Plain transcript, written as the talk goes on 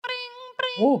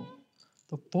Oh,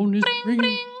 the phone is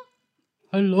ringing.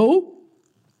 Hello?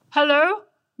 Hello?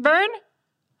 Vern?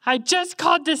 I just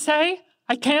called to say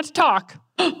I can't talk.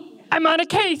 I'm on a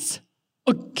case.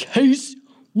 A case?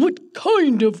 What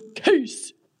kind of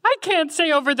case? I can't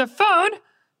say over the phone.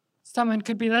 Someone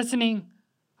could be listening.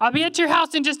 I'll be at your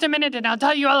house in just a minute and I'll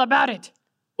tell you all about it.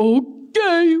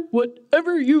 Okay,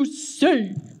 whatever you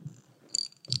say.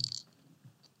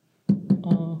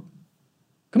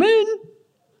 Come in.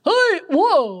 Hi,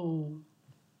 whoa.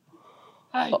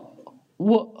 Hi.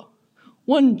 What?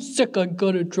 1 sec, I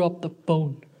gotta drop the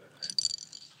phone.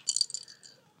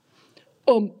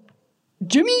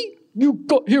 Jimmy, you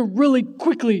got here really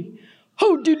quickly.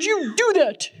 How did you do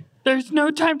that? There's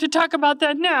no time to talk about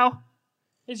that now.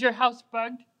 Is your house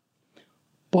bugged?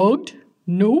 Bugged?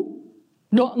 No.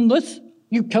 Not unless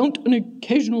you count an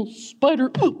occasional spider.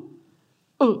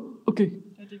 Okay.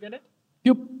 Did you get it?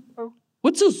 Yep. Oh.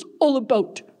 What's this all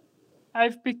about?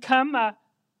 I've become a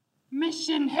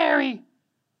Mission Harry.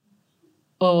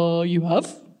 You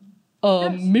have?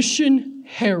 Yes. Mission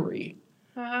Harry.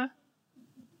 Uh-huh.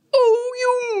 Oh,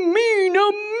 you mean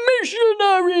a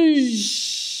missionary?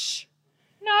 Shh!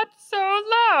 Not so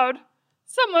loud.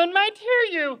 Someone might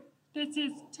hear you. This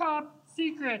is top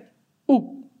secret.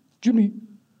 Oh, Jimmy.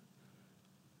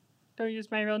 Don't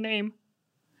use my real name.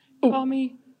 Oh. Call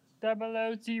me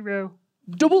 000.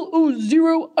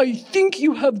 000, I think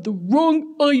you have the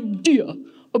wrong idea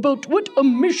about what a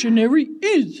missionary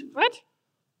is. What?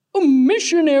 A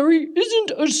missionary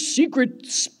isn't a secret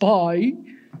spy.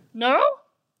 No?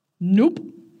 Nope.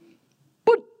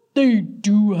 But they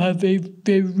do have a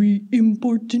very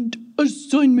important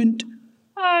assignment.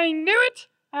 I knew it!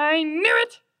 I knew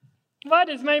it! What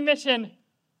is my mission?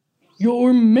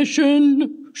 Your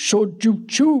mission, should you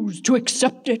choose to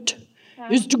accept it,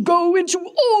 is to go into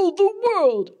all the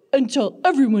world and tell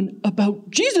everyone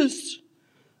about Jesus,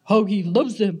 how he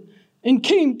loves them and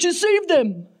came to save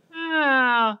them.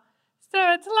 Oh,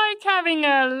 so it's like having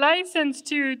a license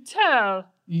to tell.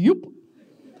 Yup.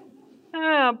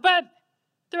 Oh, but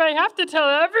do I have to tell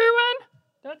everyone?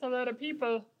 That's a lot of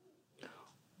people.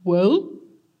 Well,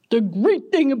 the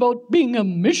great thing about being a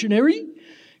missionary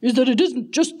is that it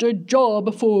isn't just a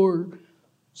job for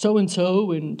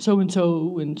so-and-so and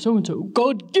so-and-so and so-and-so.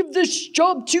 God give this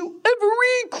job to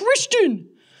every Christian.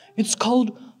 It's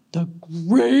called the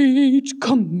Great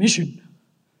Commission.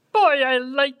 Boy, I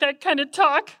like that kind of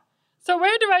talk. So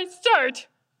where do I start?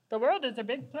 The world is a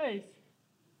big place.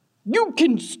 You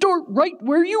can start right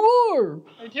where you are.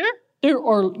 Right here?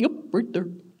 Right there.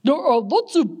 There are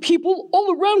lots of people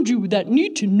all around you that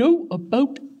need to know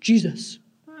about Jesus.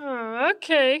 Oh,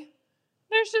 okay.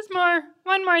 There's just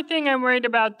one more thing I'm worried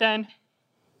about then.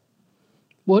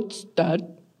 What's that?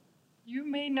 You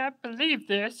may not believe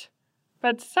this,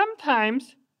 but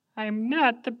sometimes I'm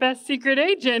not the best secret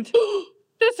agent.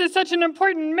 This is such an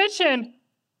important mission.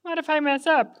 What if I mess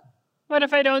up? What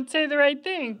if I don't say the right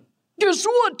thing? Guess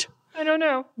what? I don't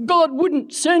know. God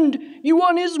wouldn't send you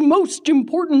on his most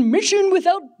important mission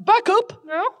without backup.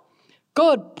 No?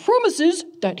 God promises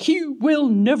that he will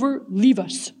never leave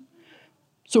us.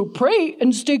 So pray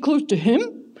and stay close to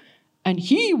him, and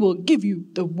he will give you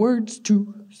the words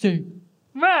to say.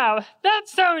 Wow,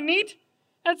 that's so neat.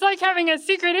 It's like having a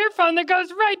secret earphone that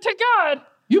goes right to God.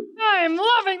 Yep. I'm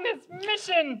loving this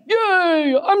mission.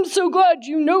 Yay! I'm so glad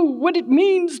you know what it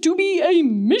means to be a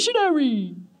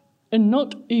missionary and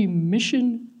not a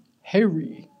mission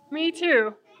Harry. Me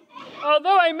too.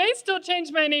 Although I may still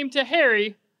change my name to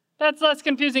Harry. That's less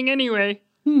confusing anyway.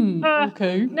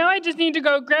 Okay. Now I just need to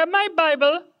go grab my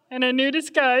Bible and a new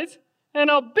disguise, and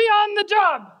I'll be on the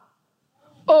job.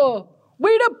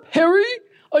 Wait up, Harry.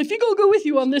 I think I'll go with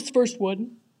you on this first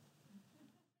one.